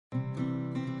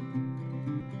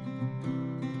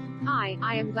Hi,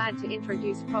 I am glad to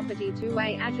introduce property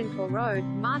 2A Agincourt Road,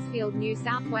 Marsfield, New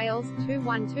South Wales,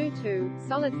 2122,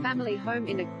 solid family home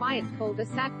in a quiet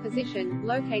cul-de-sac position,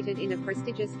 located in a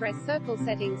prestigious dress circle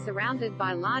setting surrounded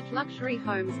by large luxury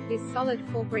homes. This solid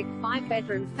full-brick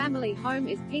 5-bedroom family home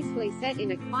is peacefully set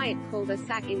in a quiet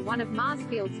cul-de-sac in one of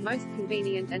Marsfield's most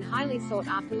convenient and highly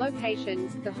sought-after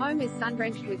locations. The home is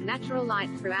sun-drenched with natural light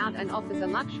throughout and offers a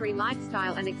luxury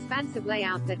lifestyle and expansive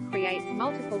layout that creates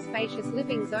multiple spacious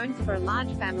living zones for a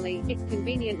large family. Its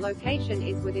convenient location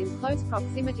is within close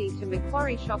proximity to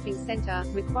Macquarie Shopping Centre,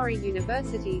 Macquarie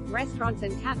University, restaurants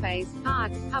and cafes,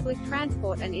 parks, public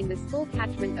transport, and in the school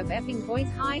catchment of Epping Boys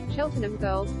High, Cheltenham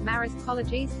Girls, Marist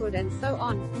College Eastwood, and so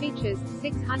on. Features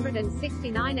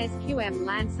 669 SQM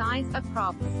land size,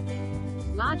 approx.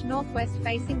 Large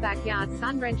northwest-facing backyard,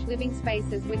 sun-drenched living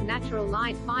spaces with natural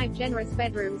light, 5 generous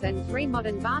bedrooms and 3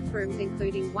 modern bathrooms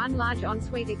including 1 large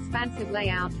ensuite, expansive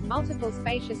layout, multiple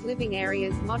spacious living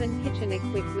areas, modern kitchen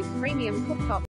equipped with premium cooktop.